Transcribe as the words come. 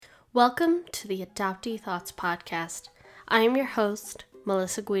Welcome to the Adoptee Thoughts podcast. I am your host,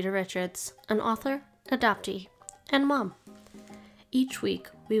 Melissa Guida Richards, an author, adoptee, and mom. Each week,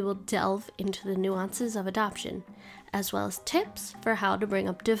 we will delve into the nuances of adoption, as well as tips for how to bring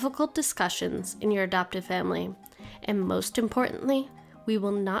up difficult discussions in your adoptive family. And most importantly, we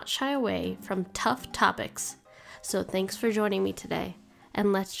will not shy away from tough topics. So thanks for joining me today,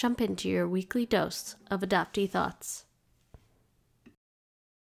 and let's jump into your weekly dose of Adoptee Thoughts.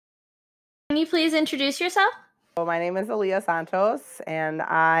 Can you please introduce yourself? My name is Aaliyah Santos, and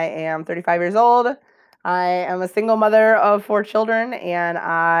I am 35 years old. I am a single mother of 4 children, and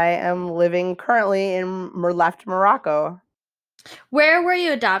I am living currently in Merleft, Morocco. Where were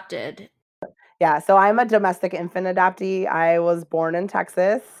you adopted? Yeah, so I'm a domestic infant adoptee. I was born in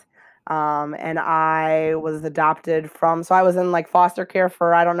Texas, and I was adopted so I was in foster care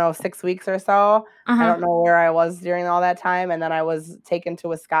for, 6 weeks or so. I don't know where I was during all that time, and then I was taken to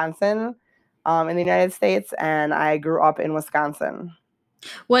Wisconsin, in the United States, and I grew up in Wisconsin.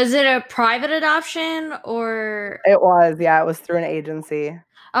 Was it a private adoption or? It was through an agency.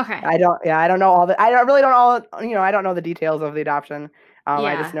 Okay. I don't know I don't know the details of the adoption.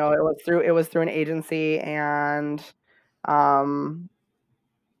 I just know it was through an agency, and I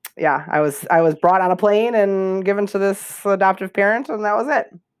was brought on a plane and given to this adoptive parent, and that was it.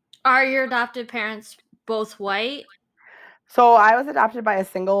 Are your adoptive parents both white? So I was adopted by a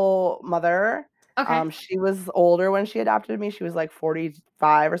single mother. Okay. She was older when she adopted me. She was like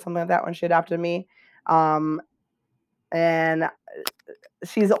 45 or something like that when she adopted me. And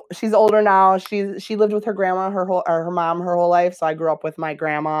she's older now. She lived with her grandma her mom her whole life. So I grew up with my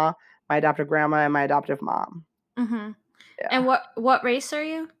grandma, my adoptive grandma, and my adoptive mom. Mm-hmm. Yeah. And what race are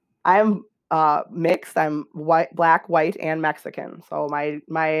you? I'm mixed. I'm black, white, and Mexican. So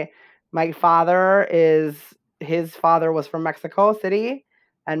my father his father was from Mexico City,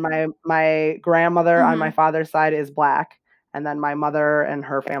 and my grandmother on my father's side is black, and then my mother and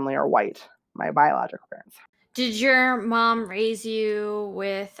her family are white. My biological parents. Did your mom raise you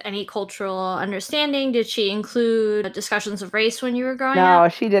with any cultural understanding? Did she include discussions of race when you were growing up? No,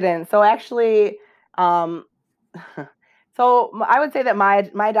 she didn't. So actually, um, so I would say that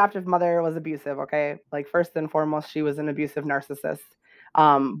my adoptive mother was abusive. Okay, like first and foremost, she was an abusive narcissist.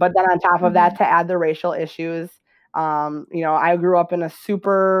 But then on top of that, to add the racial issues, I grew up in a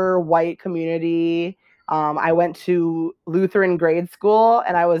super white community. I went to Lutheran grade school,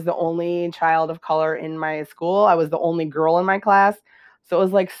 and I was the only child of color in my school. I was the only girl in my class, so it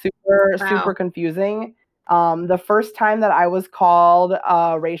was like super confusing. The first time that I was called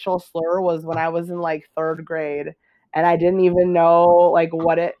a racial slur was when I was in like 3rd grade, and I didn't even know I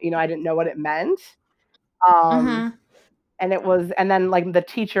didn't know what it meant. And then like the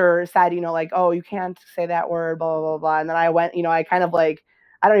teacher said, oh, you can't say that word, blah, blah, blah, blah. And then I went, I kind of I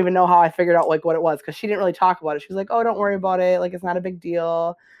don't even know how I figured out what it was, because she didn't really talk about it. She was like, oh, don't worry about it. Like, it's not a big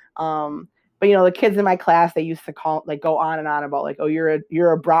deal. But the kids in my class, they used to go on and on about oh, you're a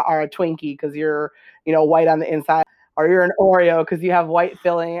Twinkie because you're, white on the inside, or you're an Oreo because you have white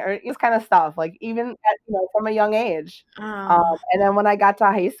filling, or this kind of stuff, even from a young age. And then when I got to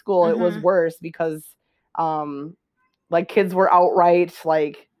high school, it was worse because kids were outright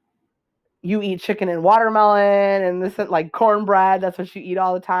you eat chicken and watermelon, and this is cornbread. That's what you eat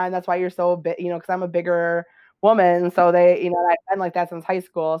all the time. That's why you're so big, because I'm a bigger woman. So they, I've been like that since high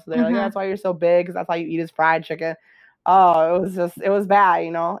school. So they're like, that's why you're so big, because that's all you eat is fried chicken. Oh, it was bad,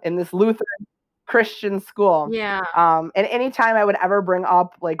 in this Lutheran Christian school. Yeah. And anytime I would ever bring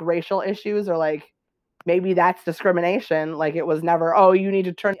up racial issues, or maybe that's discrimination, it was never, oh, you need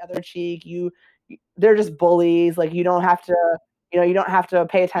to turn the other cheek. They're just bullies. You don't have to, you don't have to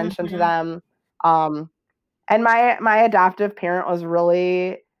pay attention to them. And my adoptive parent was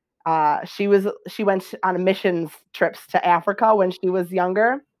really, she went on missions trips to Africa when she was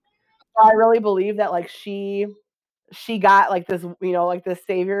younger. So I really believe that she got this, this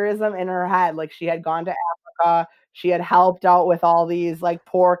saviorism in her head. She had gone to Africa, she had helped out with all these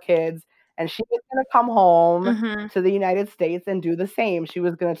poor kids, and she was gonna come home to the United States and do the same. She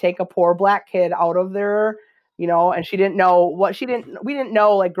was gonna take a poor black kid out of their, and she didn't know we didn't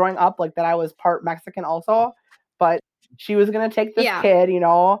know growing up that I was part Mexican also, but she was gonna take this kid,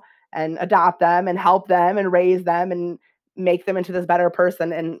 and adopt them and help them and raise them and make them into this better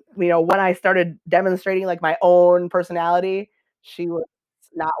person. And when I started demonstrating my own personality, she was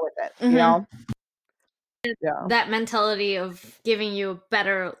not with it. That mentality of giving you a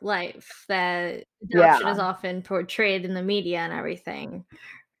better life that adoption is often portrayed in the media and everything.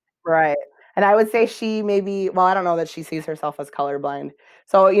 Right. And I would say she I don't know that she sees herself as colorblind.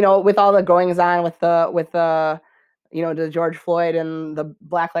 So, with all the goings on with the the George Floyd and the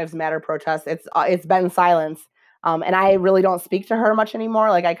Black Lives Matter protests, it's been silence. And I really don't speak to her much anymore.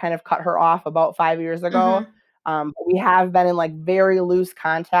 Like I kind of cut her off about 5 years ago. But we have been in like very loose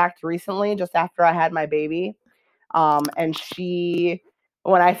contact recently, just after I had my baby. And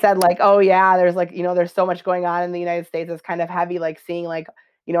when I said like, oh yeah, there's like, there's so much going on in the United States, it's kind of heavy, like seeing like,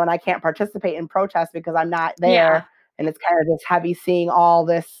 and I can't participate in protests because I'm not there. Yeah. And it's kind of just heavy seeing all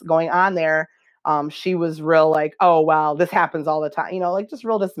this going on there. She was real like, oh, well, this happens all the time, like just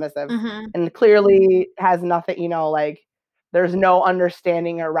real dismissive. And clearly has nothing, like there's no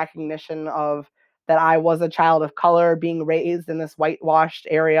understanding or recognition of that I was a child of color being raised in this whitewashed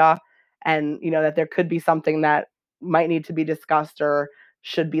area, and that there could be something that might need to be discussed or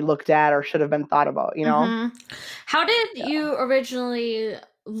should be looked at or should have been thought about. How did Yeah. you originally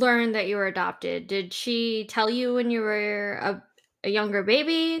learn that you were adopted? Did she tell you when you were a younger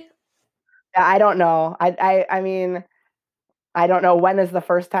baby? Yeah, I don't know. I mean, I don't know when is the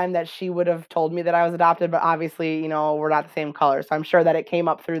first time that she would have told me that I was adopted, but obviously, we're not the same color. So I'm sure that it came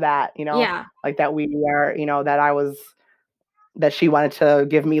up through that, Yeah. like that we are, that she wanted to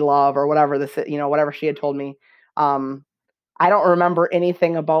give me love or whatever whatever she had told me. I don't remember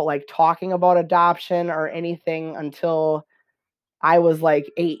anything about like talking about adoption or anything until I was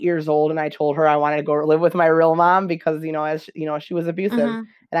like 8 years old, and I told her I wanted to go live with my real mom because, as she was abusive, and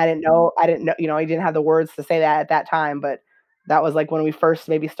I didn't know, I didn't have the words to say that at that time, but that was like when we first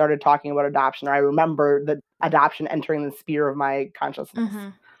maybe started talking about adoption, or I remember the adoption entering the sphere of my consciousness.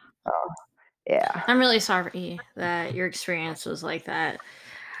 Yeah. I'm really sorry that your experience was like that.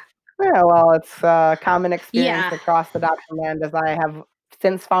 Yeah, well, it's a common experience Yeah. across adoption land, as I have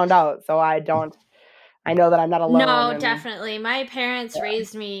since found out. So I know that I'm not alone. No, And definitely. My parents yeah.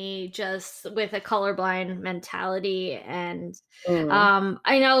 raised me just with a colorblind mentality, and Mm.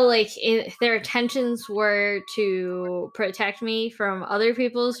 I know like their intentions were to protect me from other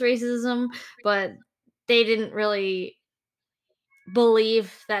people's racism, but they didn't really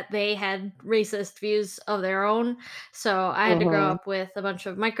believe that they had racist views of their own. So I had to grow Mhm. up with a bunch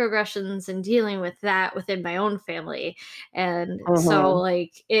of microaggressions and dealing with that within my own family. And so, Mhm.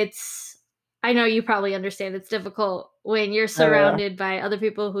 like, I know you probably understand it's difficult when you're Oh, yeah. surrounded by other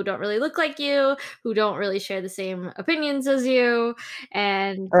people who don't really look like you, who don't really share the same opinions as you,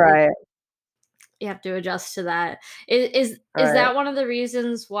 and Right. you have to adjust to that. Is Right. that one of the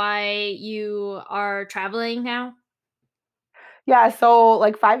reasons why you are traveling now? Yeah, so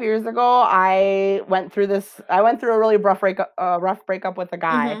like 5 years ago, I went through a really rough breakup with a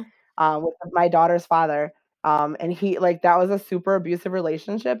guy, Mhm. with my daughter's father. And he like that was a super abusive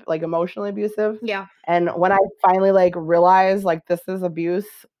relationship, like emotionally abusive. Yeah. And when I finally like realized like this is abuse,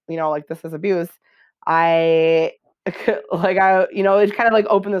 like this is abuse, I like it kind of like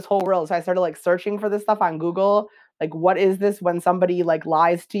opened this whole world. So I started like searching for this stuff on Google. Like, what is this when somebody like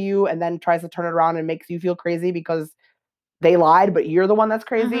lies to you and then tries to turn it around and makes you feel crazy because they lied, but you're the one that's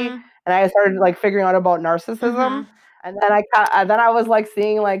crazy. Mhm. And I started like figuring out about narcissism. Mhm. And then I was like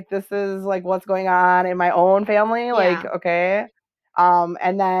seeing like this is like what's going on in my own family. Like, Yeah. okay.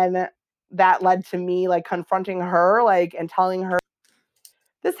 And then that led to me like confronting her, like, and telling her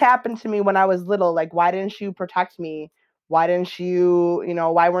this happened to me when I was little. Like, why didn't you protect me? Why didn't you,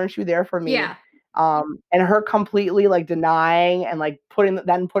 why weren't you there for me? Yeah. And her completely like denying and like putting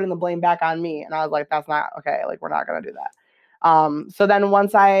the blame back on me. And I was like, that's not okay. Like, we're not gonna do that. So then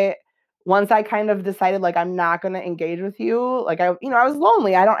once I kind of decided like I'm not gonna engage with you, like I was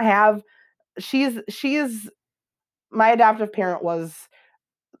lonely. I don't have she's my adoptive parent was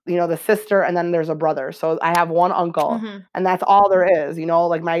the sister, and then there's a brother. So I have one uncle, Mhm. and that's all there is.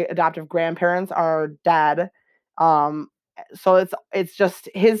 Like my adoptive grandparents are dead. Um, so it's just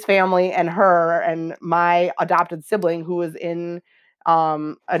his family and her and my adopted sibling who is in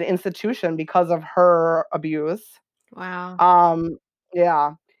an institution because of her abuse. Wow. Um,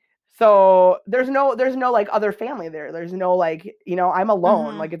 yeah. So there's no like other family there. There's no like, I'm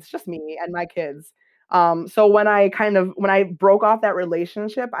alone. Mhm. Like it's just me and my kids. So when I broke off that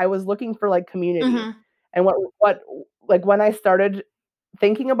relationship, I was looking for like community. Mhm. And what like when I started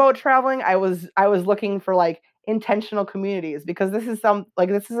thinking about traveling, I was looking for like intentional communities, because this is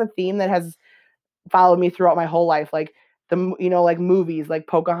a theme that has followed me throughout my whole life. Like like movies like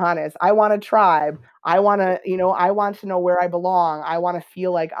Pocahontas. I want a tribe. I want to know where I belong. I want to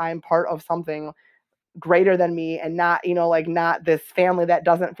feel like I'm part of something greater than me, and not, like not this family that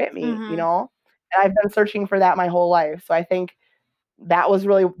doesn't fit me. Mhm. And I've been searching for that my whole life. So I think that was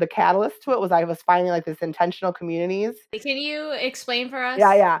really the catalyst to it, was I was finding like this intentional communities. Can you explain for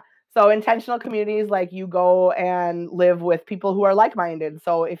Yeah, us? yeah. So intentional communities, like you go and live with people who are like-minded.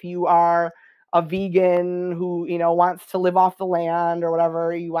 So if you are a vegan who, wants to live off the land or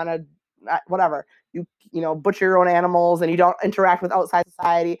whatever. You want to, whatever. You butcher your own animals and you don't interact with outside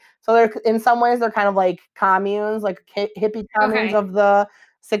society. So they're, in some ways, they're kind of like communes, like hippie communes of the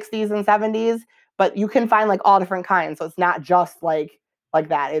 60s and 70s. But you can find like all different kinds. So it's not just like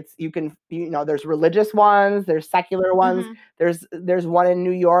that. It's, you can, there's religious ones, there's secular ones. There's one in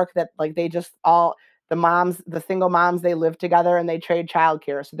New York that like they just all, the single moms, they live together and they trade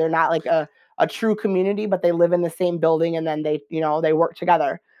childcare. So they're not like a true community, but they live in the same building and then they, they work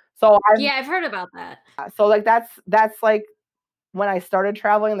together. So I've heard about that. So like that's like when I started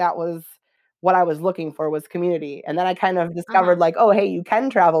traveling, that was what I was looking for, was community. And then I kind of discovered like, oh, hey, you can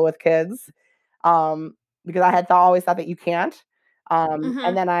travel with kids. Because I had always thought that you can't.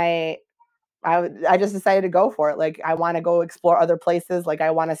 And then I just decided to go for it. Like, I want to go explore other places. Like,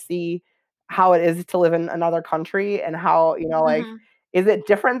 I want to see how it is to live in another country and how, like, is it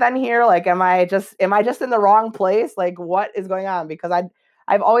different than here? Like, am I just in the wrong place? Like, what is going on? Because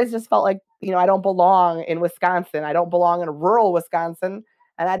I've always just felt like, I don't belong in Wisconsin. I don't belong in rural Wisconsin,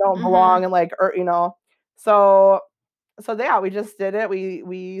 and I don't belong in like, so yeah, we just did it.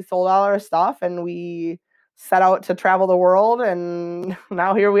 We sold all our stuff and we set out to travel the world, and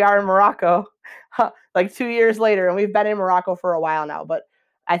now here we are in Morocco, like 2 years later, and we've been in Morocco for a while now. But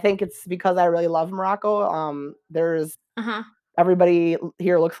I think it's because I really love Morocco. There's everybody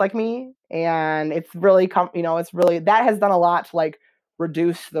here looks like me, and it's really it's really, that has done a lot to like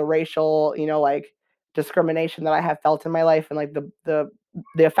reduce the racial, like discrimination that I have felt in my life, and like the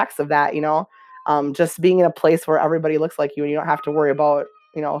effects of that, just being in a place where everybody looks like you and you don't have to worry about,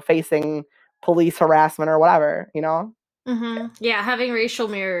 facing police harassment or whatever, Yeah, having racial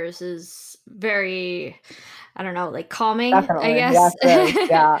mirrors is very, I don't know, like calming, Definitely. I guess. Yes,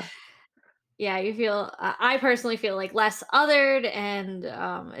 yeah. Yeah, you feel, I personally feel like less othered, and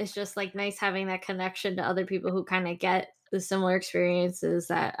it's just like nice having that connection to other people who kind of get the similar experiences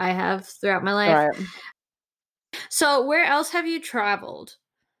that I have throughout my life. Right. So, where else have you traveled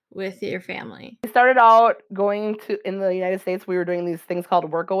with your family? We started out going to, in the United States, we were doing these things called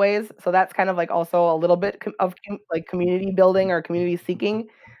workaways. So that's kind of like also a little bit of like community building or community seeking.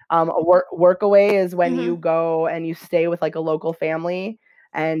 A workaway is when you go and you stay with like a local family,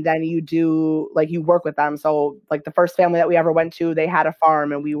 and then you do like, you work with them. So like the first family that we ever went to, they had a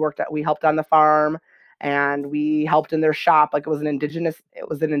farm, and we helped on the farm, and we helped in their shop. Like, it was an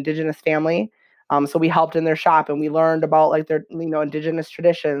indigenous family. So we helped in their shop, and we learned about like their, indigenous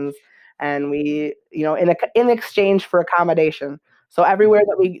traditions, and we, in exchange for accommodation. So everywhere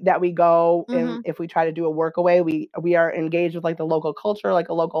that we go, and if we try to do a workaway, we are engaged with like the local culture, like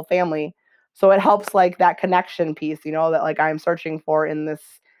a local family. So it helps like that connection piece, that like I'm searching for in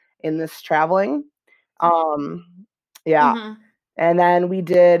this traveling. Yeah. And then we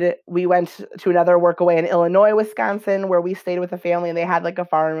went to another workaway in Illinois, Wisconsin, where we stayed with a family, and they had like a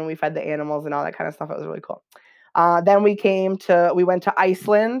farm, and we fed the animals and all that kind of stuff. It was really cool. Then we went to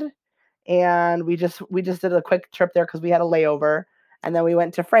Iceland, and we just did a quick trip there because we had a layover. And then we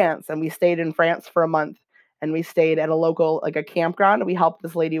went to France, and we stayed in France for a month, and we stayed at a local, like a campground. We helped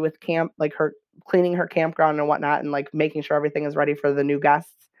this lady with her cleaning her campground and whatnot, and like making sure everything is ready for the new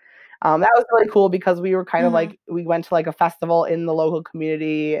guests. That was really cool because we were kind of like, we went to like a festival in the local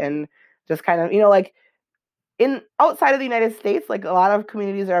community, and just kind of, like in outside of the United States, like a lot of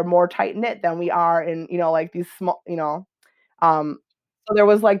communities are more tight knit than we are in, like these small, so there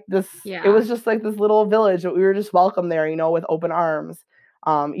was like this, it was just like this little village that we were just welcomed there, with open arms,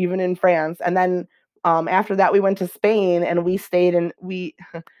 even in France. And then after that, we went to Spain, and we stayed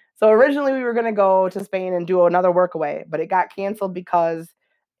so originally we were going to go to Spain and do another workaway, but it got canceled because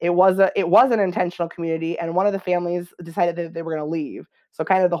it was an intentional community, and one of the families decided that they were going to leave. So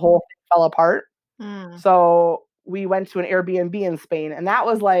kind of the whole thing fell apart. So we went to an Airbnb in Spain, and that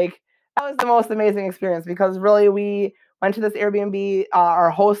was the most amazing experience, because really we went to this Airbnb.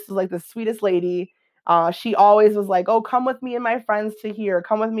 Our host was like the sweetest lady. She always was like, "Oh, come with me and my friends to here.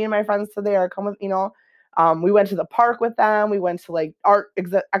 Come with me and my friends to there. Come with." We went to the park with them. We went to like art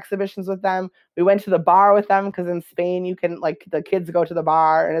exhibitions with them. We went to the bar with them, because in Spain you can, like, the kids go to the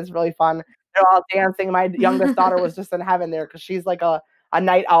bar, and it's really fun. They're all dancing. My youngest daughter was just in heaven there, because she's like a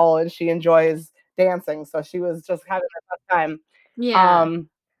night owl, and she enjoys dancing. So she was just having a tough time. Yeah.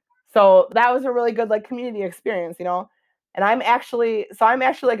 So that was a really good like community experience, And I'm actually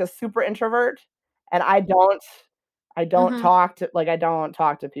like a super introvert, and I don't talk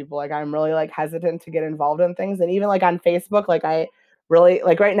to people. Like, I'm really like hesitant to get involved in things. And even like on Facebook, like I really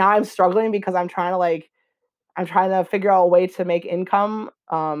like, right now I'm struggling because I'm trying to figure out a way to make income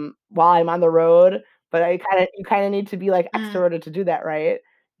while I'm on the road. But you kind of need to be like extroverted to do that, right?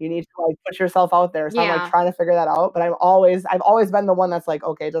 You need to like put yourself out there. So I'm like Yeah. trying to figure that out. But I've always been the one that's like,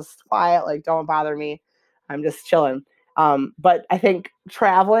 okay, just quiet, like don't bother me. I'm just chilling. But I think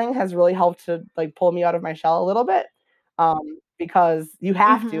traveling has really helped to like pull me out of my shell a little bit. Because you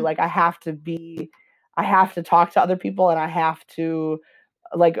have to, Mhm. like I have to talk to other people and I have to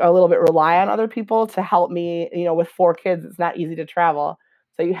like a little bit rely on other people to help me, with 4 kids, it's not easy to travel.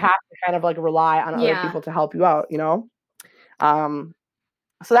 So you have to kind of like rely on other Yeah. people to help you out. Um,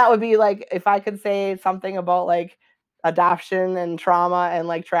 so that would be like if I could say something about like adoption and trauma and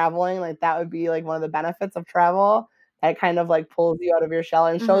like traveling, like that would be like one of the benefits of travel. That kind of like pulls you out of your shell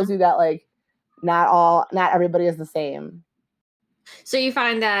and shows Mhm. you that like not everybody is the same. So you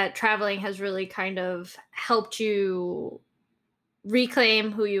find that traveling has really kind of helped you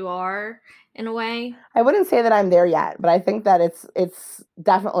reclaim who you are in a way? I wouldn't say that I'm there yet, but I think that it's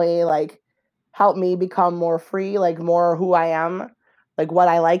definitely like helped me become more free, like more who I am, like what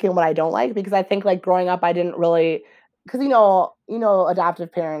I like and what I don't like. Because I think like growing up, I didn't really, because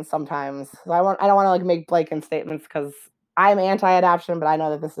adoptive parents sometimes. So I don't want to like make blanket statements because I'm anti-adoption, but I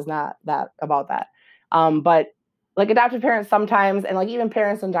know that this is not that about that. But like adoptive parents sometimes, and like even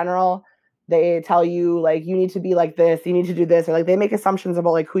parents in general, they tell you like you need to be like this, you need to do this, or like they make assumptions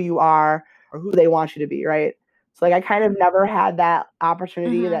about like who you are or who they want you to be, right? So like I kind of never had that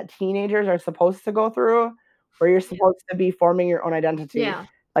opportunity Mhm. that teenagers are supposed to go through where you're supposed to be forming your own identity. Yeah.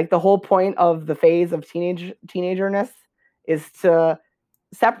 Like the whole point of the phase of teenagerness is to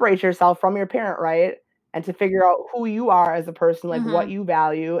separate yourself from your parent, right? And to figure out who you are as a person, like what Mhm. you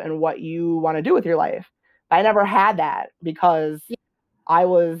value and what you want to do with your life. But I never had that because Yeah. I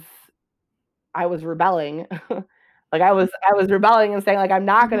was I was rebelling. Like I was rebelling and saying like I'm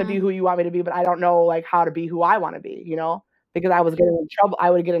not going to be Mhm. who you want me to be, but I don't know like how to be who I want to be. Because I was getting in trouble. I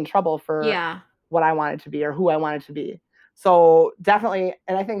would get in trouble for Yeah. what I wanted to be or who I wanted to be. So definitely,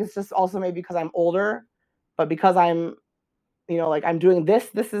 and I think it's just also maybe because I'm older, but because like I'm doing this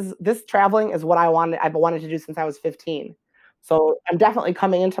traveling is what I've wanted to do since I was 15. So I'm definitely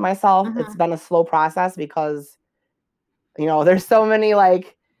coming into myself. It's Mhm. been a slow process because there's so many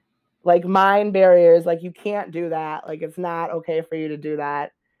like mind barriers, like you can't do that, like it's not okay for you to do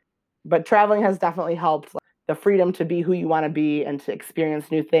that. But traveling has definitely helped, like, the freedom to be who you want to be and to experience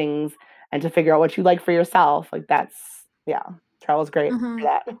new things and to figure out what you like for yourself, like that's yeah, travel's great for Mhm.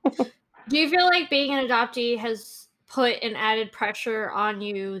 that. Do you feel like being an adoptee has put an added pressure on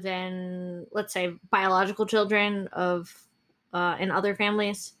you than, let's say, biological children of in other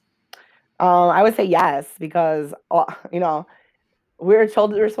families? I would say yes because we're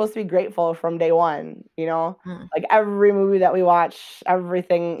told that we're supposed to be grateful from day one. Mm. Like every movie that we watch,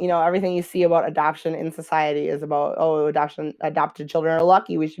 everything you see about adoption in society is about, oh, adopted children are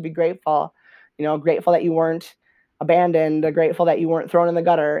lucky. We should be grateful. Grateful that you weren't abandoned, grateful that you weren't thrown in the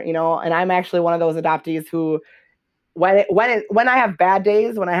gutter. And I'm actually one of those adoptees who, when I have bad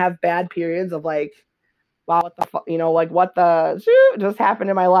days, when I have bad periods of like, wow, what the like what the shoot just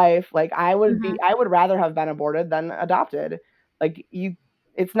happened in my life, like Mhm. I would rather have been aborted than adopted. Like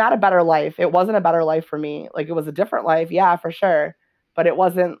it's not a better life. It wasn't a better life for me. Like it was a different life, yeah, for sure. But it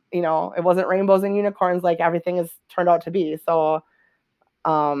wasn't rainbows and unicorns like everything has turned out to be. So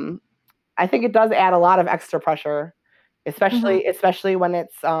um I think it does add a lot of extra pressure, Mhm. especially when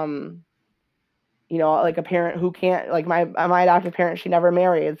it's like a parent who can't, like my adoptive parent, she never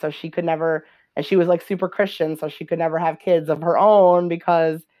married, so she could never, and she was like super Christian, so she could never have kids of her own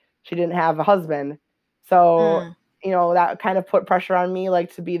because she didn't have a husband. So, Mm. that kind of put pressure on me,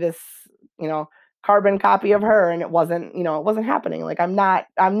 like to be this, you know, carbon copy of her, and it wasn't happening. Like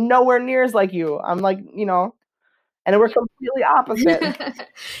I'm nowhere near as like you. I'm like, and we're Yeah. completely opposite.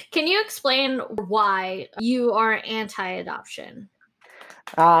 Can you explain why you are anti-adoption?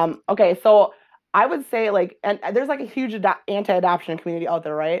 Okay, so I would say like, and there's like a huge anti-adoption community out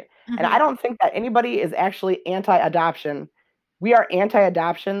there, right? And I Mhm. don't think that anybody is actually anti-adoption. We are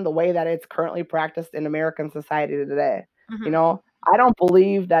anti-adoption the way that it's currently practiced in American society today. You Mhm. know, I don't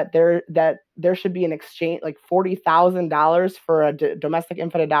believe that there should be an exchange like $40,000 for a domestic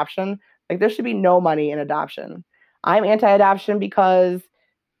infant adoption. Like there should be no money in adoption. I'm anti-adoption because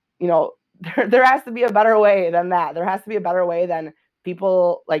there has to be a better way than that. There has to be a better way than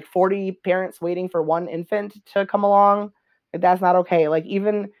people like 40 parents waiting for one infant to come along. Like, that's not okay. Like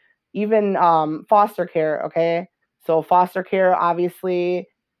even foster care, okay? So foster care obviously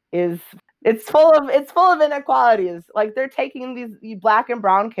is it's full of inequalities. Like they're taking these black and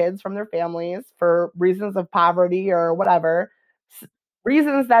brown kids from their families for reasons of poverty or whatever,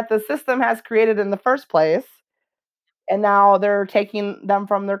 reasons that the system has created in the first place, and now they're taking them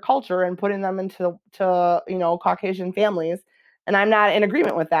from their culture and putting them into Caucasian families. And I'm not in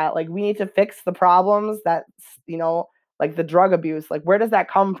agreement with that. Like, we need to fix the problems that, like the drug abuse. Like, where does that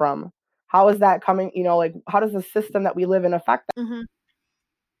come from? How is that coming? Like, how does the system that we live in affect that? Mm-hmm.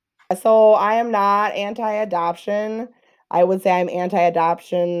 So I am not anti-adoption. I would say I'm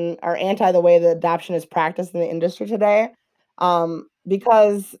anti-adoption, or anti the way that adoption is practiced in the industry today,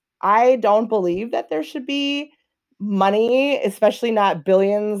 because I don't believe that there should be money, especially not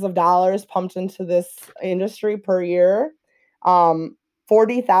billions of dollars pumped into this industry per year.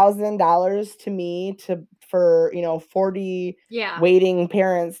 $40,000 to me for 40 Yeah. waiting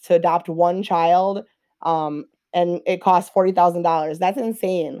parents to adopt one child, and it costs $40,000. That's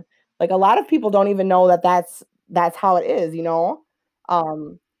insane. Like, a lot of people don't even know that that's how it is.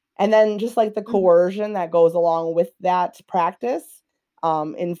 And then just like the Mm-hmm. coercion that goes along with that practice,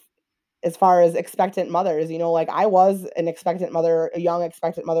 in as far as expectant mothers, like I was an expectant mother, a young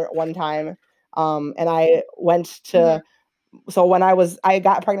expectant mother at one time. And I went Mm-hmm. to so I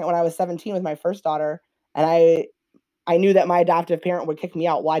got pregnant when I was 17 with my first daughter, and I knew that my adoptive parent would kick me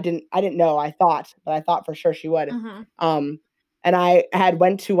out. Well, I didn't know. But I thought for sure she would. Mm-hmm. And I had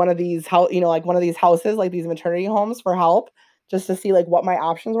went to one of these like one of these houses, like these maternity homes, for help, just to see like what my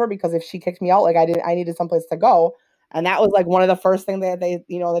options were, because if she kicked me out, like I needed someplace to go. And that was like one of the first things that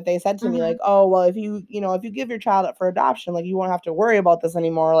they said to me, Mm-hmm. like, "Oh, well, if you give your child up for adoption, like you won't have to worry about this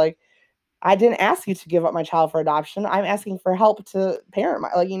anymore." Like, I didn't ask you to give up my child for adoption. I'm asking for help to parent my.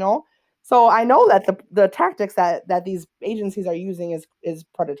 So I know that the tactics that these agencies are using is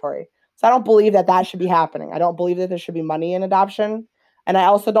predatory. So I don't believe that should be happening. I don't believe that there should be money in adoption. And I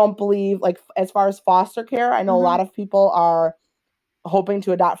also don't believe, like, as far as foster care, I know a Mm-hmm. lot of people are hoping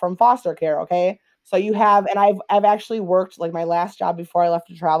to adopt from foster care, okay? So and I've actually worked, like, my last job before I left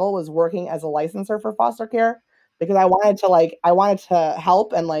to travel was working as a licenser for foster care, because I wanted to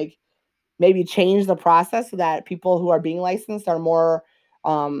help and, like, maybe change the process so that people who are being licensed are more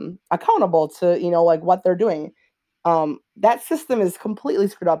accountable to like what they're doing. That system is completely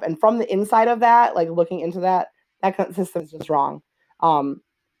screwed up, and from the inside of that, like looking into that system is just wrong.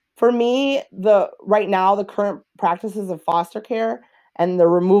 For me, the right now the current practices of foster care and the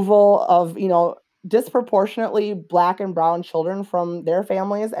removal of disproportionately black and brown children from their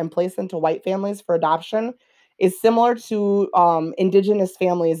families and placed into white families for adoption is similar to indigenous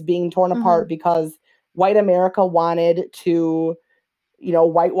families being torn Mm-hmm. apart because white America wanted to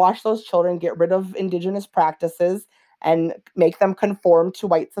whitewash those children, get rid of indigenous practices, and make them conform to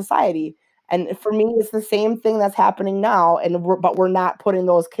white society. And for me, it's the same thing that's happening now, but we're not putting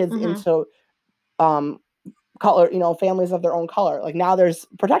those kids Mm-hmm. into um, color, families of their own color. Like, now there's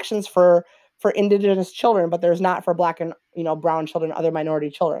protections for indigenous children, but there's not for black and brown children, other minority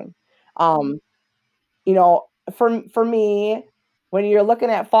children. Um, you know, for me, when you're looking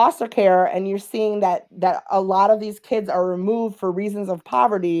at foster care and you're seeing that a lot of these kids are removed for reasons of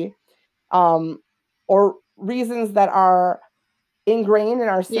poverty, um, or reasons that are ingrained in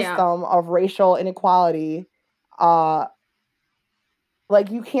our Yeah. system of racial inequality, uh, like,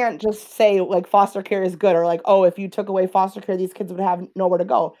 you can't just say like foster care is good, or like, oh, if you took away foster care, these kids would have nowhere to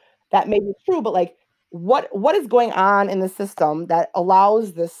go. That may be true, but like, what is going on in the system that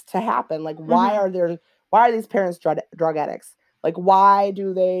allows this to happen? Like, Mm-hmm. why are these parents drug addicts? Like, why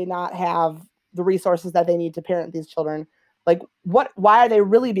do they not have the resources that they need to parent these children? Like, why are they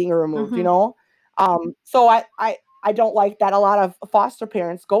really being removed, Mm-hmm. So I don't like that a lot of foster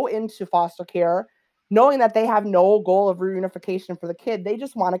parents go into foster care knowing that they have no goal of reunification for the kid. They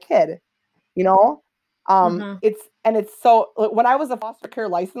just want a kid, you know? Mm-hmm. It's so, like, when I was a foster care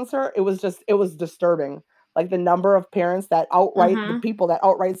licenser, it was disturbing. Like, the Mm-hmm. people that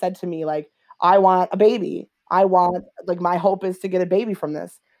outright said to me, like, I want a baby. Like, my hope is to get a baby from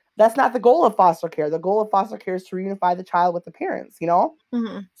this. That's not the goal of foster care. The goal of foster care is to reunify the child with the parents.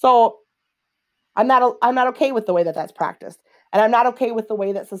 Mm-hmm. So I'm not okay with the way that that's practiced, and I'm not okay with the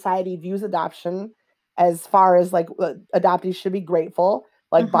way that society views adoption. As far as, like, adoptees should be grateful.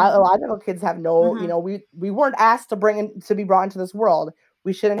 Like, Mm-hmm. biological kids have no, Mm-hmm. we weren't asked to be brought into this world.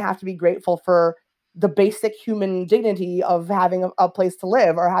 We shouldn't have to be grateful for the basic human dignity of having a place to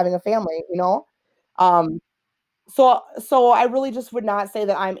live or having a family. Um, so I really just would not say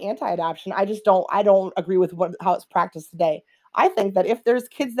that I'm anti-adoption. I don't agree with how it's practiced today. I think that if there's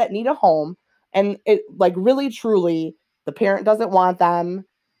kids that need a home, and it, like, really truly the parent doesn't want them,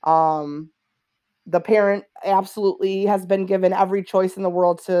 um the parent absolutely has been given every choice in the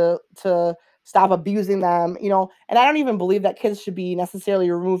world to stop abusing them. And I don't even believe that kids should be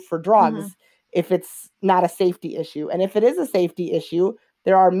necessarily removed for Mm-hmm. drugs if it's not a safety issue. And if it is a safety issue,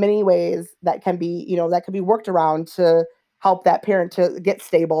 there are many ways that can be worked around to help that parent to get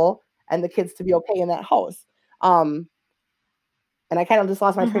stable and the kids to be okay in that house. um and I kind of just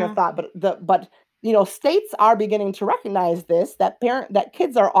lost my train of thought, but states are beginning to recognize this, that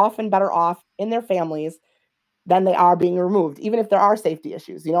kids are often better off in their families than they are being removed, even if there are safety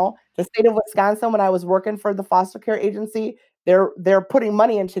issues. The state of Wisconsin, when I was working for the foster care agency, they're putting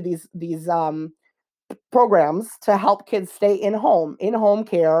money into these programs to help kids stay in home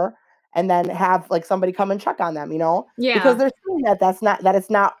care, and then have like somebody come and check on them, because they're seeing it's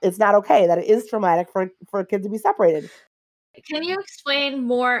not okay, that it is traumatic for a kid to be separated. Can you explain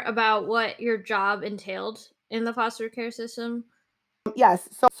more about what your job entailed in the foster care system? Yes.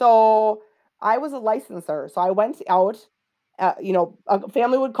 So I was a licenser. So I went out. A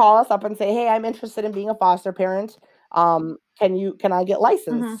family would call us up and say, "Hey, I'm interested in being a foster parent. Can I get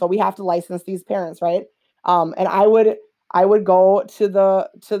licensed?" Mhm. So we have to license these parents, right? And I would go to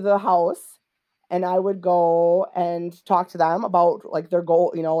the house, and I would go and talk to them about like their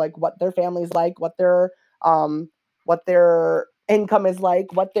goal, like what their family's like, what their income is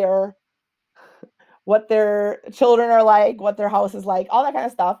like, what their children are like, what their house is like, all that kind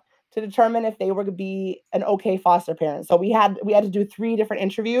of stuff, to determine if they were to be an okay foster parent. So we had to do 3 different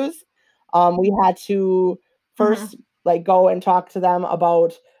interviews. We had to first Mhm. like go and talk to them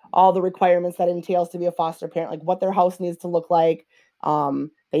about all the requirements that entails to be a foster parent, like what their house needs to look like.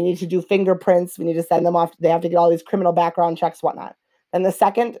 They need to do fingerprints. We need to send them off. They have to get all these criminal background checks, whatnot. And the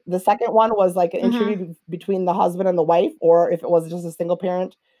second one was like an interview Mhm. between the husband and the wife, or if it was just a single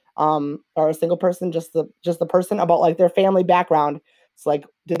parent, or a single person, just the person, about like their family background. It's like,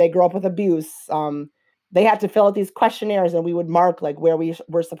 did they grow up with abuse? They had to fill out these questionnaires, and we would mark like where we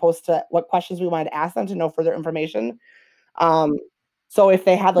were supposed to, what questions we wanted to ask them to know further information. Um, so if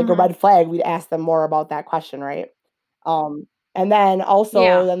they had like a Mhm. red flag, we'd ask them more about that question, right? And then also,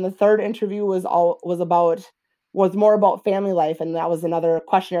 Yeah. then the third interview was more about family life, and that was another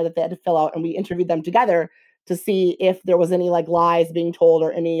questionnaire that they had to fill out, and we interviewed them together to see if there was any like lies being told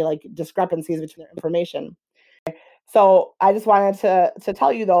or any like discrepancies between their information. So I just wanted to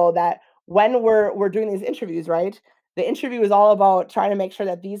tell you though that when we're doing these interviews, right? The interview is all about trying to make sure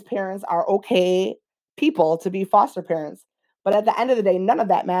that these parents are okay people to be foster parents. But at the end of the day, none of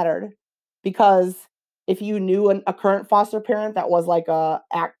that mattered, because if you knew a current foster parent that was like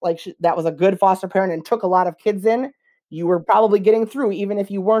that was a good foster parent and took a lot of kids in, you were probably getting through, even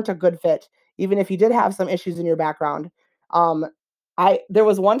if you weren't a good fit, even if you did have some issues in your background. Um, I There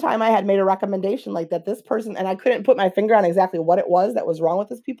was one time I had made a recommendation like that, this person, and I couldn't put my finger on exactly what it was that was wrong with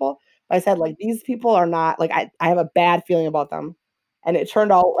these people. But I said like, these people are not like, I have a bad feeling about them. And it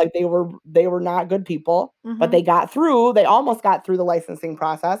turned out like they were not good people, but Mhm. they almost got through the licensing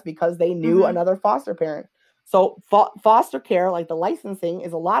process because they knew Mhm. another foster parent. So foster care, like the licensing,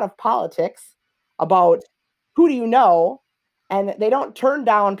 is a lot of politics about who do you know, and they don't turn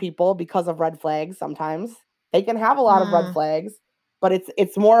down people because of red flags sometimes. They can have a lot of red Mm. flags, but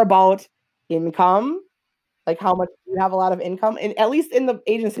it's more about income, like how much you have a lot of income, and at least in the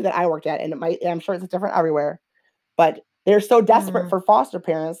agency that I worked at, and I'm sure it's different everywhere, but they're so desperate Mm. for foster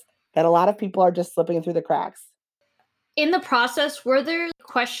parents that a lot of people are just slipping through the cracks. In the process, were there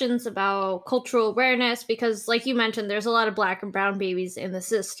questions about cultural awareness? Because, like you mentioned, there's a lot of black and brown babies in the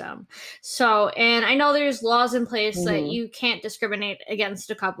system. So, and I know there's laws in place that Mhm, you can't discriminate against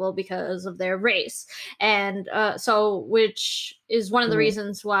a couple because of their race. And so, which is one of the mhm.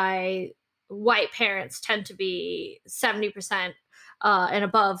 reasons why white parents tend to be 70%. And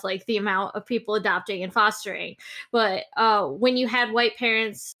above, like the amount of people adopting and fostering. But when you had white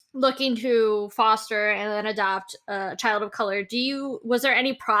parents looking to foster and then adopt a child of color, was there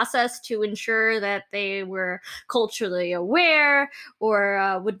any process to ensure that they were culturally aware,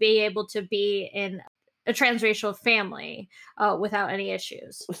 or would be able to be in a transracial family without any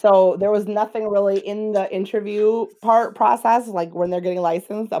issues? So there was nothing really in the interview process, like when they're getting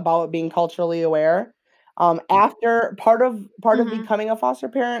licensed, about being culturally aware. After part of Hmm. becoming a foster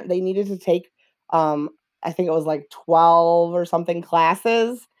parent, they needed to take, um, I think it was like 12 or something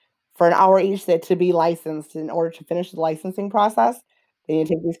classes for an hour each, to be licensed. In order to finish the licensing process, they need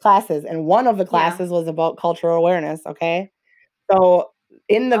to take these classes, and one of the Yeah. classes was about cultural awareness. Okay, so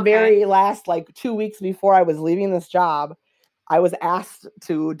in the Okay. very last like 2 weeks before I was leaving this job, I was asked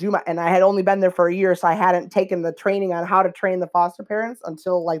to do and I had only been there for a year, so I hadn't taken the training on how to train the foster parents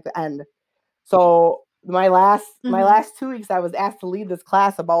until like the end. So my Hmm. last 2 weeks, I was asked to lead this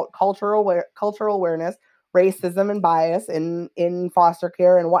class about cultural awareness, racism, and bias in foster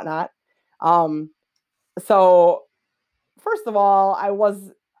care and whatnot. Um, so first of all, I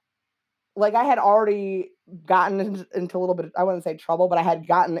was like, I had already gotten into a little bit, I wouldn't say trouble, but I had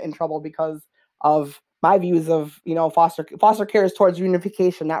gotten in trouble because of my views of, foster care is towards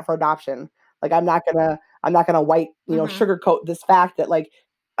unification, not for adoption. Like, I'm not going to Mhm. sugarcoat this fact that like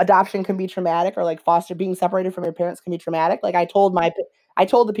adoption can be traumatic, or like being separated from your parents can be traumatic. Like I told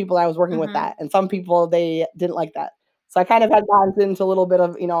the people I was working with Mhm. that, and some people, they didn't like that. So I kind of had gotten into a little bit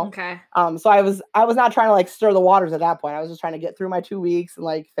of, Okay. so I was not trying to like stir the waters at that point. I was just trying to get through my 2 weeks and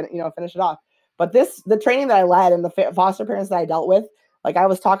like finish it off. But the training that I led and the foster parents that I dealt with, like I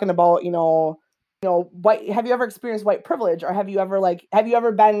was talking about, have you ever experienced white privilege, or have you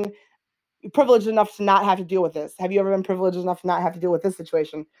ever been privileged enough to not have to deal with this? Have you ever been privileged enough to not have to deal with this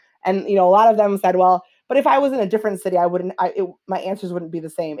situation? And a lot of them said, well, but if I was in a different city, my answers wouldn't be the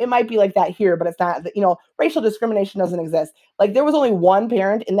same. It might be like that here, but it's not. Racial discrimination doesn't exist. Like there was only one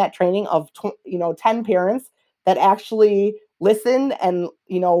parent in that training of 10 parents that actually listened and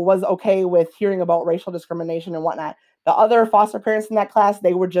was okay with hearing about racial discrimination and whatnot. The other foster parents in that class,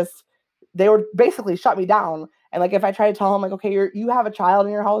 they were basically shut me down. And like if I try to tell them like, okay, you have a child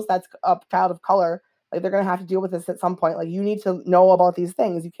in your house that's a child of color, like they're gonna have to deal with this at some point. Like you need to know about these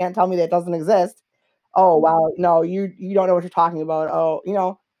things. You can't tell me that it doesn't exist. Oh wow, no, you don't know what you're talking about. Oh,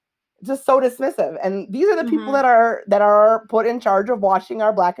 just so dismissive. And these are the people Mhm. that are put in charge of watching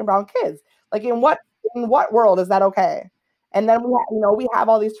our black and brown kids. Like in what world is that okay? And then we have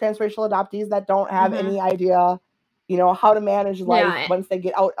all these transracial adoptees that don't have Mhm. any idea, how to manage life Yeah. once they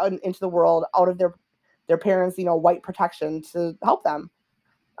get out into the world, out of their parents, white protection to help them.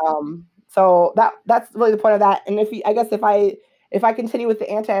 So that's really the point of that. And I guess if I continue with the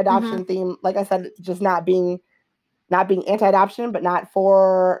anti-adoption Mhm. theme, like I said, just not being anti-adoption, but not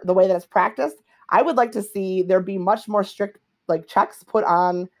for the way that it's practiced, I would like to see there be much more strict like checks put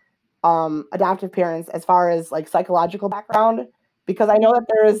on adoptive parents as far as like psychological background, because I know that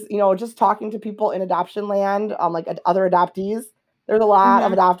there's, just talking to people in adoption land, like other adoptees, there's a lot of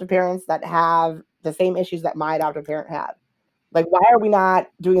Mhm. adoptive parents that have the same issues that my adoptive parent had. Like, why are we not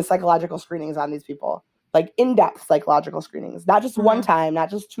doing psychological screenings on these people? Like in-depth psychological screenings, not just one Mhm. time, not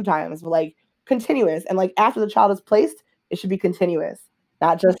just 2 times, but like continuous. And like after the child is placed, it should be continuous,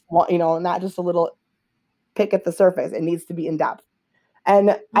 not just not just a little pick at the surface. It needs to be in depth.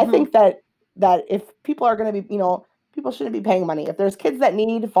 And I Mhm. think that if people are going to be, people shouldn't be paying money. If there's kids that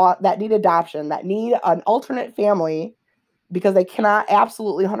need adoption, that need an alternate family because they cannot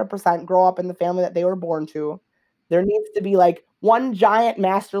absolutely 100% grow up in the family that they were born to, there needs to be like one giant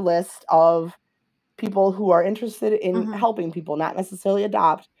master list of people who are interested in Mhm. helping people, not necessarily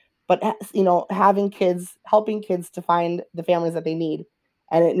adopt, but helping kids to find the families that they need.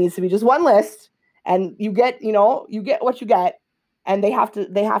 And it needs to be just one list, and you get what you get, and they have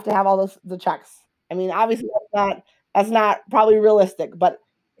to have all the checks. I mean, obviously that's not probably realistic, but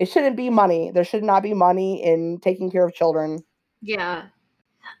it shouldn't be money. There should not be money in taking care of children. Yeah.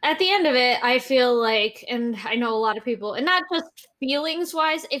 At the end of it, I feel like, and I know a lot of people, and not just feelings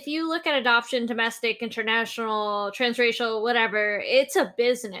wise, if you look at adoption, domestic, international, transracial, whatever, it's a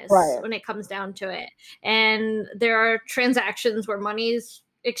business Right. when it comes down to it. And there are transactions where money's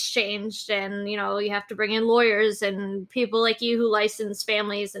exchanged, and you have to bring in lawyers and people like you who license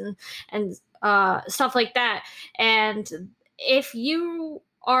families and stuff like that. And if you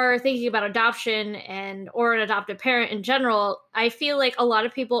are thinking about adoption and or an adoptive parent in general, I feel like a lot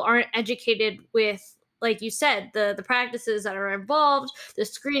of people aren't educated with, like you said, the practices that are involved, the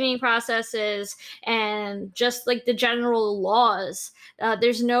screening processes, and just like the general laws.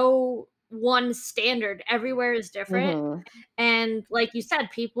 There's no one standard. Everywhere is different. Mhm. And like you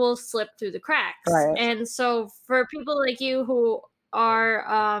said, people slip through the cracks. Right. And so for people like you who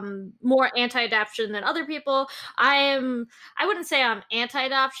are more anti-adoption than other people, I wouldn't say I'm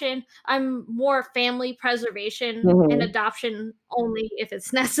anti-adoption. I'm more family preservation and Mhm. adoption only if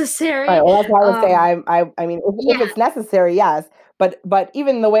it's Right, necessary. well, that's why I would say um I mean, if yeah. it's necessary, yes, but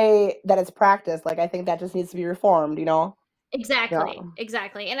even the way that it's practiced, like, I think that just needs to be reformed, you know? Yeah. Exactly,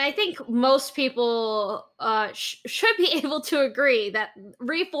 exactly. And I think most people should be able to agree that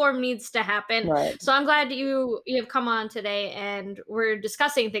reform needs to happen. Right. So I'm glad you have come on today and we're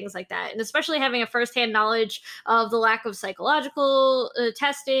discussing things like that, and especially having a firsthand knowledge of the lack of psychological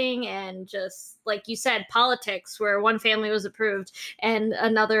testing, and just like you said, politics where one family was approved and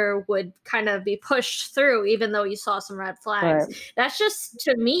another would kind of be pushed through, even though you saw some red flags. Right. That's just,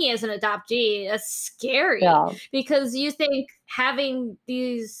 to me as an adoptee, that's scary, Yeah. because you think having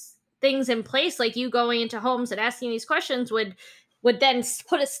these things in place, like you going into homes and asking these questions, would then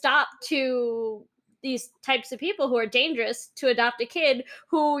put a stop to these types of people who are dangerous to adopt a kid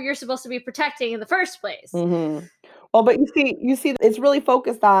who you're supposed to be protecting in the first place. Mhm. Well, but you see, it's really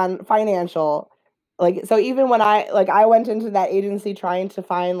focused on financial. Like, so even when I went into that agency trying to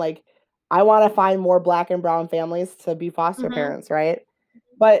find, like, I wanna find more black and brown families to be foster Hmm. parents, right?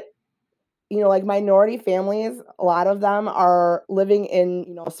 But like minority families, a lot of them are living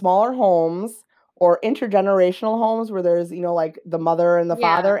in, smaller homes or intergenerational homes where there's, like the mother and the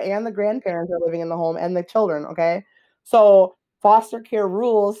Yeah. father and the grandparents are living in the home and the children, okay? So foster care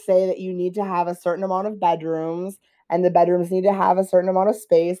rules say that you need to have a certain amount of bedrooms and the bedrooms need to have a certain amount of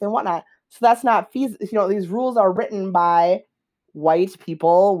space and whatnot. So that's not feasible. These rules are written by white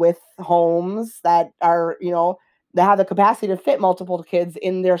people with homes that are, that have the capacity to fit multiple kids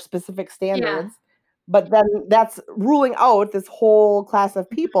in their specific Yeah. standards. But then that's ruling out this whole class of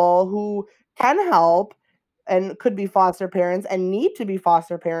people who can help and could be foster parents and need to be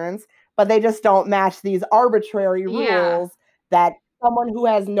foster parents, but they just don't match these arbitrary Yeah. rules that someone who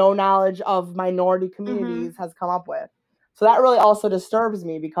has no knowledge of minority communities has come up with. So that really also disturbs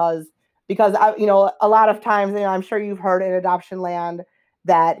me because I, a lot of times, I'm sure you've heard in adoption land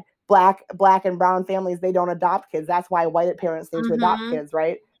that black and brown families, they don't adopt kids. That's why white parents need to adopt kids,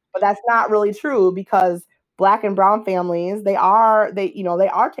 right? But that's not really true because black and brown families, they are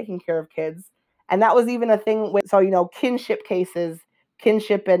taking care of kids. And that was even a thing with, so, kinship cases,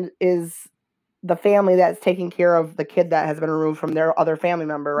 kinship is the family that's taking care of the kid that has been removed from their other family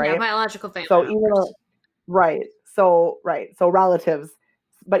member, Yeah, right? biological family So members. right. So relatives.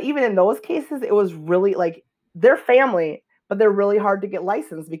 But even in those cases, it was really like they're family, but they're really hard to get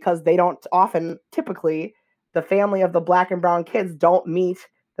licensed because they don't often, typically, the family of the black and brown kids don't meet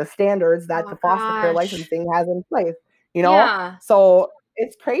the standards that Oh the foster care gosh. licensing has in place, Yeah. So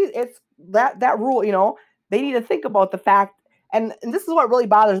it's crazy. It's that rule, they need to think about the fact. And this is what really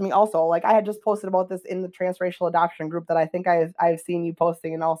bothers me also. Like I had just posted about this in the transracial adoption group that I think I've seen you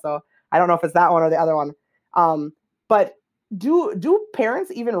posting, and also I don't know if it's that one or the other one. But do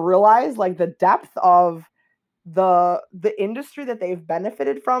parents even realize like the depth of the industry that they've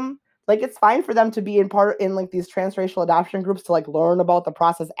benefited from? Like it's fine for them to be in like these transracial adoption groups to like learn about the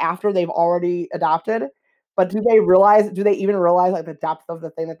process after they've already adopted. But do they even realize like the depth of the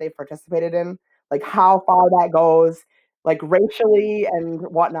thing that they've participated in? Like how far that goes, like racially and I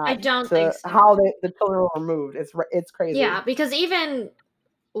whatnot, don't think to so. how the children were removed. It's crazy. Yeah, because even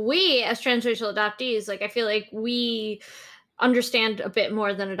we as transracial adoptees, like I feel like we understand a bit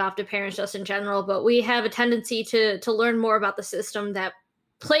more than adoptive parents just in general, but we have a tendency to learn more about the system that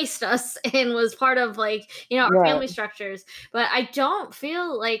placed us and was part of like, our Right. family structures. But I don't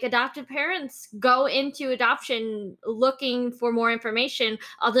feel like adoptive parents go into adoption looking for more information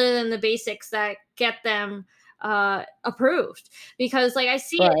other than the basics that get them approved. Because like I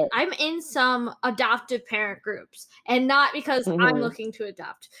see it, Right. I'm in some adoptive parent groups, and not because I'm Mhm. looking to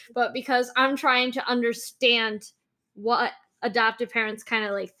adopt, but because I'm trying to understand what adoptive parents kind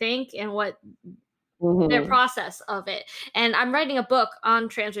of like think and what their Mhm. process of it. And I'm writing a book on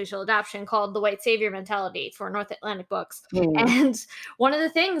transracial adoption called The White Savior Mentality for North Atlantic Books. Mhm. And one of the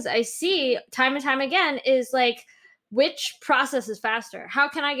things I see time and time again is like, which process is faster? How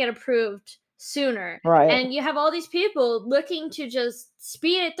can I get approved sooner? Right. And you have all these people looking to just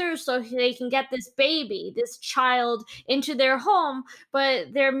speed it through so they can get this baby, this child into their home,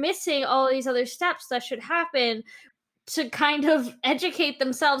 but they're missing all these other steps that should happen to kind of educate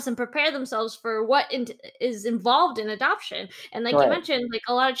themselves and prepare themselves for what is involved in adoption. And like you Right. mentioned, like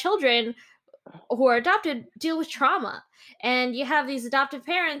a lot of children who are adopted deal with trauma, and you have these adoptive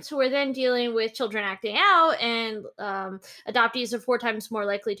parents who are then dealing with children acting out, and adoptees are 4 times more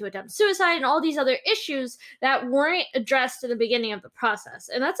likely to attempt suicide, and all these other issues that weren't addressed in the beginning of the process.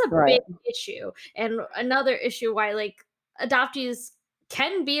 And that's a big Right. issue, and another issue why like adoptees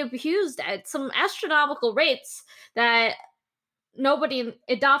can be abused at some astronomical rates that nobody in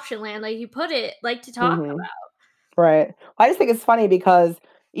adoption land, like you put it, like to talk Mhm. about. Right. I just think it's funny because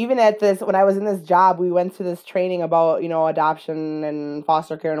even at this, when I was in this job, we went to this training about, adoption and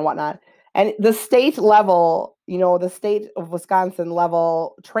foster care and whatnot. And the state level, the state of Wisconsin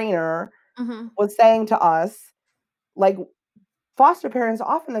level trainer Hmm. was saying to us, like, foster parents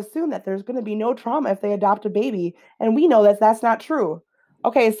often assume that there's going to be no trauma if they adopt a baby, and we know that that's not true.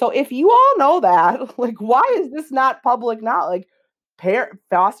 Okay, so if you all know that, like, why is this not public now? Like,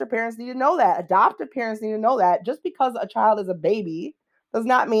 foster parents need to know that. Adoptive parents need to know that. Just because a child is a baby does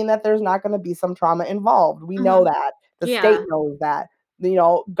not mean that there's not going to be some trauma involved. We know Hmm. that. The state Yeah. knows that.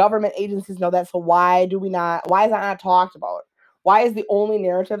 Government agencies know that. So why do we not? Why is that not talked about? Why is the only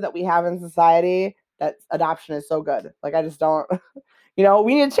narrative that we have in society that adoption is so good? Like, I just don't.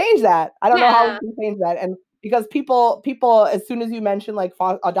 We need to change that. I don't know how we Yeah. can change that. And because as soon as you mention like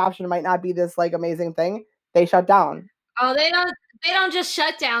adoption might not be this like amazing thing, they shut down. Oh, they don't just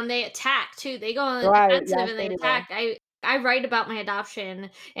shut down, they attack too. They go on the Right. defensive Yes, and they they do. attack. I I write about my adoption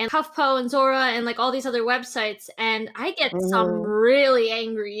and HuffPo and Zora and like all these other websites, and I get some Mhm. really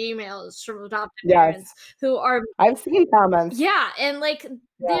angry emails from adopted Yes. parents who are, I've seen comments. yeah, and like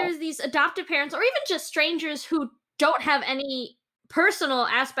Yeah. there's these adoptive parents or even just strangers who don't have any personal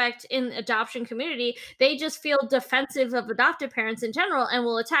aspect in adoption community. They just feel defensive of adoptive parents in general and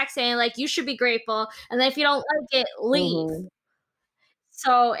will attack saying like you should be grateful, and then if you don't like it, leave. Mhm.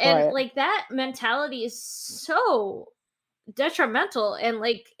 So, and Right. like that mentality is so detrimental, and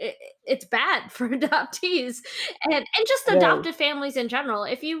like it's bad for adoptees and just It is. adoptive families in general.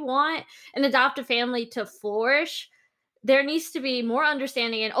 If you want an adoptive family to flourish, there needs to be more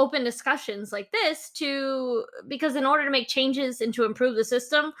understanding and open discussions like this to because in order to make changes and to improve the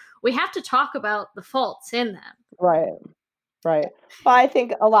system, we have to talk about the faults in them. Right. Right. Well, I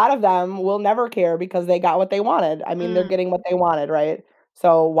think a lot of them will never care because they got what they wanted. I mean, they're Mm, getting what they wanted, right?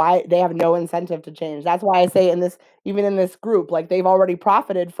 So why they have no incentive to change. That's why I say in this even in this group, like they've already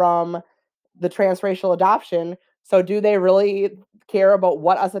profited from the transracial adoption. So do they really care about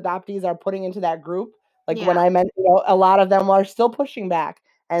what us adoptees are putting into that group? Like when yeah. I meant, a lot of them are still pushing back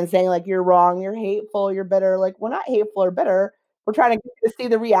and saying like you're wrong, you're hateful, you're bitter. Like we're not hateful or bitter. We're trying to get you to see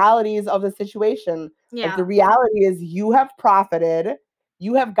the realities of the situation. Like Yeah. the reality is you have profited,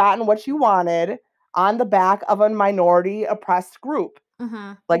 you have gotten what you wanted on the back of a minority oppressed group.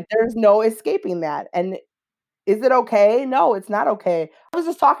 Hmm. Like there's no escaping that. And is it okay? No, it's not okay. I was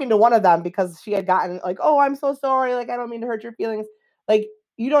just talking to one of them because she had gotten like, "Oh, I'm so sorry. Like, I don't mean to hurt your feelings." Like,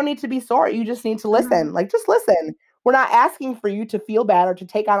 you don't need to be sorry. You just need to Hmm. listen. Like, just listen. We're not asking for you to feel bad or to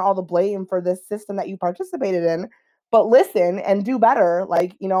take on all the blame for this system that you participated in, but listen and do better.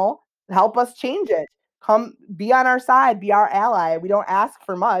 Like, help us change it. Come be on our side, be our ally. We don't ask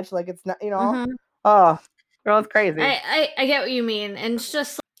for much. Like, it's not. Hmm. Oh, girl, it's crazy. I get what you mean, and it's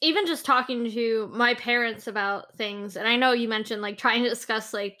just even just talking to my parents about things, and I know you mentioned like trying to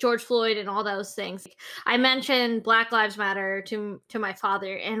discuss like George Floyd and all those things. I mentioned Black Lives Matter to my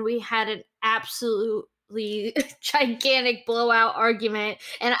father, and we had an absolutely gigantic blowout argument,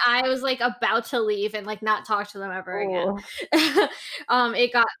 and I was like about to leave and like not talk to them ever again. Oh,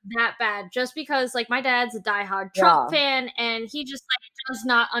 It got that bad just because like my dad's a diehard Trump yeah. fan, and he just like does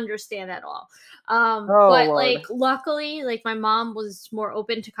not understand at all. Oh, But Lord. like luckily, like my mom was more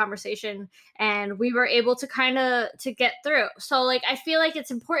open to conversation, and we were able to kind of to get through. So like I feel like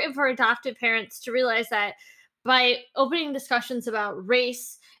it's important for adoptive parents to realize that by opening discussions about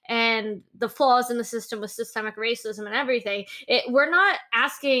race and the flaws in the system with systemic racism and everything, we're not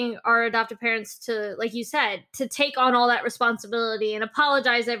asking our adoptive parents to, like you said, to take on all that responsibility and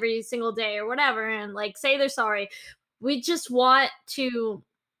apologize every single day or whatever and like say they're sorry. We just want to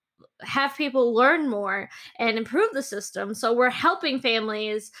have people learn more and improve the system. So we're helping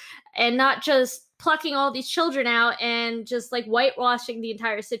families and not just plucking all these children out and just like whitewashing the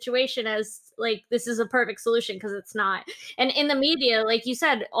entire situation as like this is a perfect solution because it's not. And in the media, like you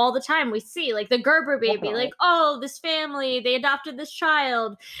said, all the time we see like the Gerber baby, Definitely. like, oh, this family, they adopted this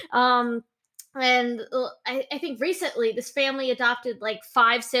child. And I think recently this family adopted like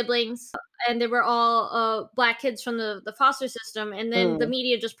five siblings, and they were all black kids from the foster system, and then the Mm,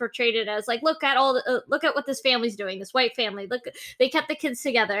 media just portrayed it as like look at all look at what this family's doing, this white family, look, they kept the kids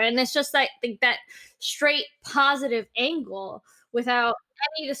together, and it's just that straight positive angle without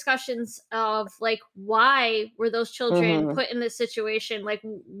any discussions of like why were those children mhm. put in this situation, like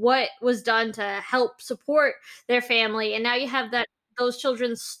what was done to help support their family, and now you have that those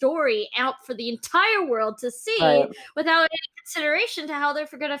children's story out for the entire world to Right. see without any consideration to how they're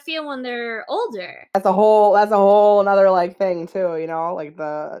gonna feel when they're older. That's a whole another, like, thing too, like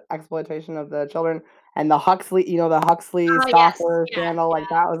the exploitation of the children and the Huxley Oh, yes. stalker Yeah, scandal, like,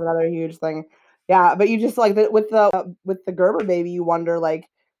 yeah. that was another huge thing. Yeah, but you just like, with the Gerber baby, you wonder, like,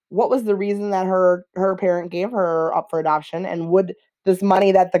 what was the reason that her parent gave her up for adoption, and would this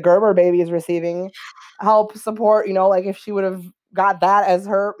money that the Gerber baby is receiving help support, like, if she would've got that as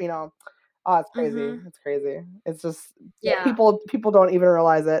her. Oh, it's crazy. Mhm. It's crazy. It's just Yeah. people don't even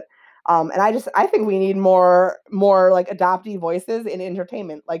realize it. And I think we need more like adoptee voices in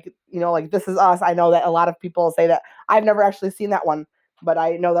entertainment. Like, like This Is Us. I know that a lot of people say that. I've never actually seen that one, but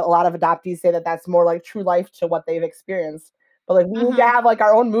I know that a lot of adoptees say that that's more like true life to what they've experienced. But like we need to Mhm. have like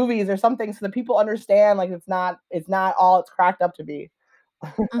our own movies or something so that people understand like it's not all it's cracked up to be.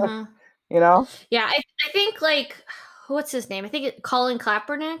 Mhm. You know? Yeah, I think like what's his name? I think Colin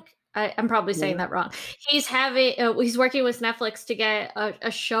Kaepernick. I'm probably saying Mhm. that wrong. He's working with Netflix to get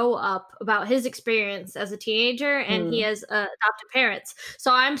a show up about his experience as a teenager, and he Mhm. has adopted parents.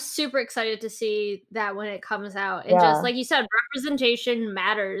 So I'm super excited to see that when it comes out. And just Yeah. like you said, representation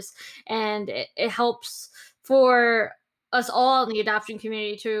matters, and it helps for us all in the adoption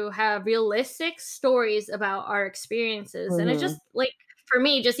community to have realistic stories about our experiences. And it just Mhm. like for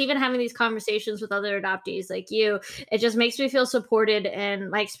me, just even having these conversations with other adoptees like you, it just makes me feel supported and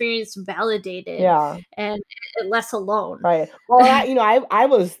my experience validated Yeah. and less alone. Right. Well, I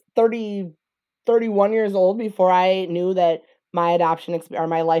was 31 years old before I knew that my or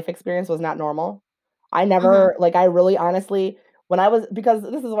my life experience was not normal. I Hmm. never like I really honestly when I was because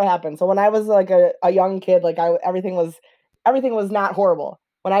this is what happened. So when I was like a young kid, like everything was not horrible.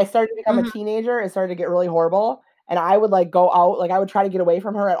 When I started to become a Hmm. teenager, it started to get really horrible. And I would like go out, like I would try to get away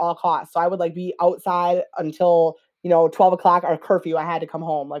from her at all costs. So I would like be outside until 12 o'clock or curfew. I had to come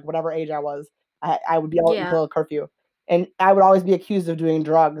home, like whatever age I was. I would be out Yeah. until curfew. And I would always be accused of doing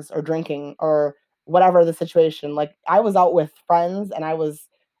drugs or drinking or whatever the situation. Like I was out with friends and I was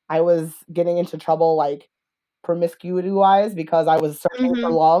getting into trouble like promiscuity wise because I was searching for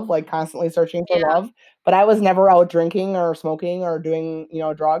Hmm. love, like constantly searching for Yeah. love, but I was never out drinking or smoking or doing,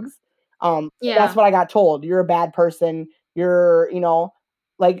 drugs. That's Yeah. what I got told. You're a bad person. You're,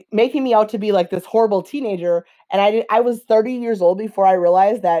 like making me out to be like this horrible teenager. And I was 30 years old before I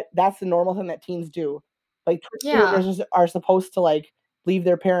realized that that's the normal thing that teens do. Like Yeah. teenagers are supposed to like leave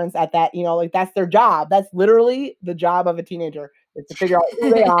their parents at that, like that's their job. That's literally the job of a teenager is to figure out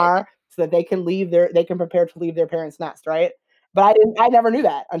who they are so that they can prepare to leave their parents' nest, right? But I never knew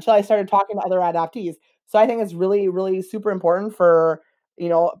that until I started talking to other adoptees. So I think it's really, really super important for,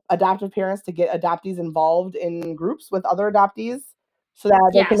 adoptive parents to get adoptees involved in groups with other adoptees so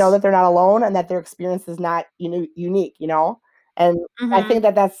that they can know Yes. that they're not alone and that their experience is not unique, And I Hmm. think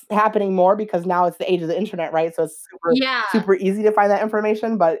that that's happening more because now it's the age of the internet, right? So it's super, Yeah. super easy to find that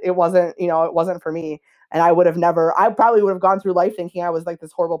information, but it wasn't for me. And I probably would have gone through life thinking I was like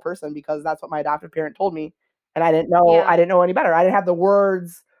this horrible person because that's what my adoptive parent told me. And I Yeah. didn't know any better. I didn't have the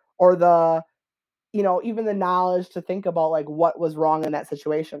words or even the knowledge to think about like what was wrong in that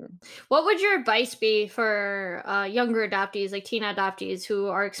situation. What would your advice be for younger adoptees, like teen adoptees, who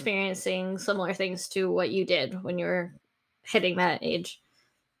are experiencing similar things to what you did when you were hitting that age?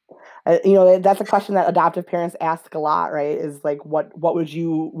 That's a question that adoptive parents ask a lot, right? Is like, what would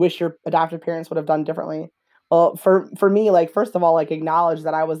you wish your adoptive parents would have done differently? Well, for me, like first of all, like acknowledge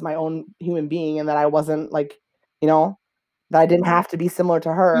that I was my own human being and that I wasn't like, you know, that I didn't have to be similar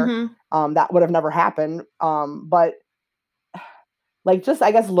to her. Mhm. That would have never happened. But like just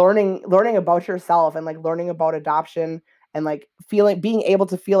I guess learning about yourself and like learning about adoption and like being able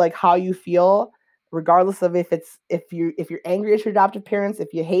to feel like how you feel regardless of if you're angry at your adoptive parents,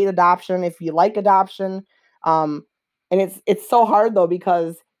 if you hate adoption, if you like adoption. Um and it's so hard though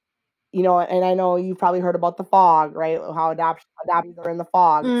because and I know you've probably heard about the fog, right? How adoptees are in the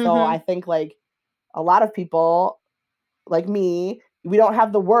fog. So I Mhm. think like a lot of people like me, we don't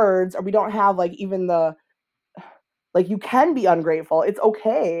have the words or we don't have like even the like, you can be ungrateful, it's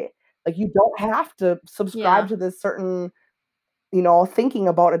okay. Like, you don't have to subscribe Yeah. to this certain, thinking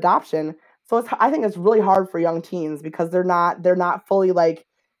about adoption. So I think it's really hard for young teens because they're not fully, like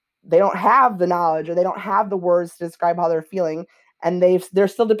they don't have the knowledge or they don't have the words to describe how they're feeling, and they're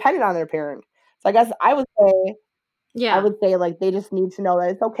still dependent on their parent. So I guess I Yeah. would say, like, they just need to know that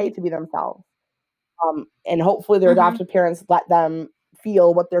it's okay to be themselves. And hopefully their Mhm. adoptive parents let them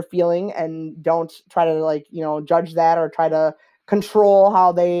feel what they're feeling and don't try to like, judge that or try to control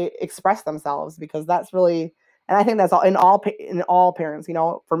how they express themselves because that's really and I think that's all in all parents,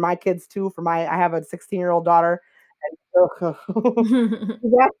 for my kids too, I have a 16-year-old daughter and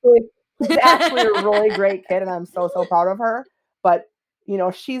she's actually she's actually a really great kid and I'm so, so proud of her. But,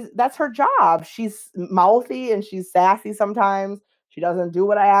 that's her job. She's mouthy and she's sassy sometimes. She doesn't do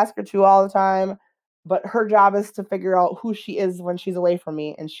what I ask her to all the time. But her job is to figure out who she is when she's away from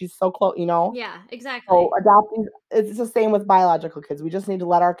me. And she's so close. Yeah, So exactly. adopting it's the same with biological kids. We just need to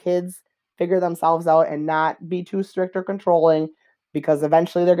let our kids figure themselves out and not be too strict or controlling because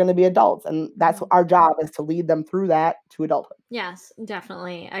eventually they're going to be adults. And that's our job is to lead them through that to adulthood. Yes,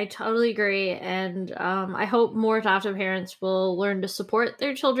 definitely. I totally agree. And I hope more adoptive parents will learn to support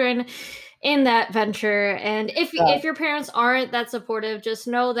their children in that venture. And Yeah. if your parents aren't that supportive, just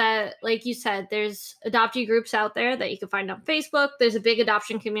know that, like you said, there's adoptee groups out there that you can find on Facebook. There's a big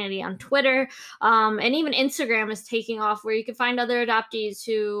adoption community on Twitter. And even Instagram is taking off where you can find other adoptees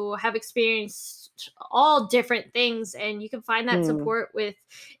who have experienced all different things. And you can find that Hmm. support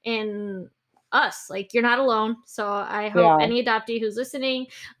in us. Like you're not alone. So I hope Yeah. any adoptee who's listening,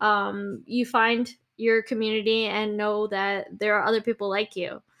 you find your community and know that there are other people like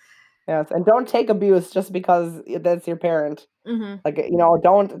you. Yes. And don't take abuse just because that's your parent. Hmm. Like,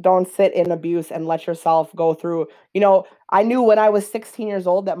 don't sit in abuse and let yourself go through. I knew when I was 16 years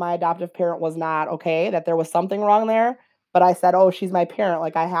old that my adoptive parent was not okay, that there was something wrong there. but I said, oh, she's my parent.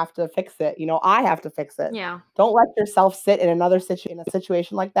 Like, I have to fix it. I have to fix it. Yeah. Don't let yourself sit in in a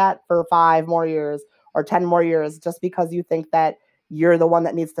situation like that for 5 more years or 10 more years just because you think that you're the one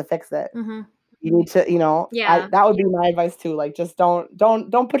that needs to fix it. Mm-hmm. You need to, Yeah. that would be my advice too. Like, just don't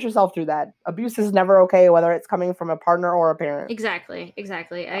put yourself through that. Abuse is never okay, whether it's coming from a partner or a parent. Exactly.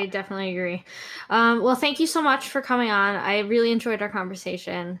 I definitely agree. Well, thank you so much for coming on. I really enjoyed our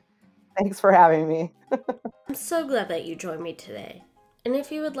conversation. Thanks for having me. I'm so glad that you joined me today. And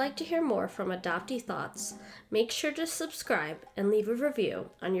if you would like to hear more from Adoptee Thoughts, make sure to subscribe and leave a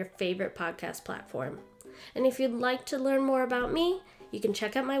review on your favorite podcast platform. And if you'd like to learn more about me, you can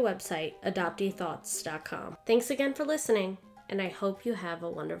check out my website, adopteethoughts.com. Thanks again for listening, and I hope you have a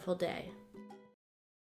wonderful day.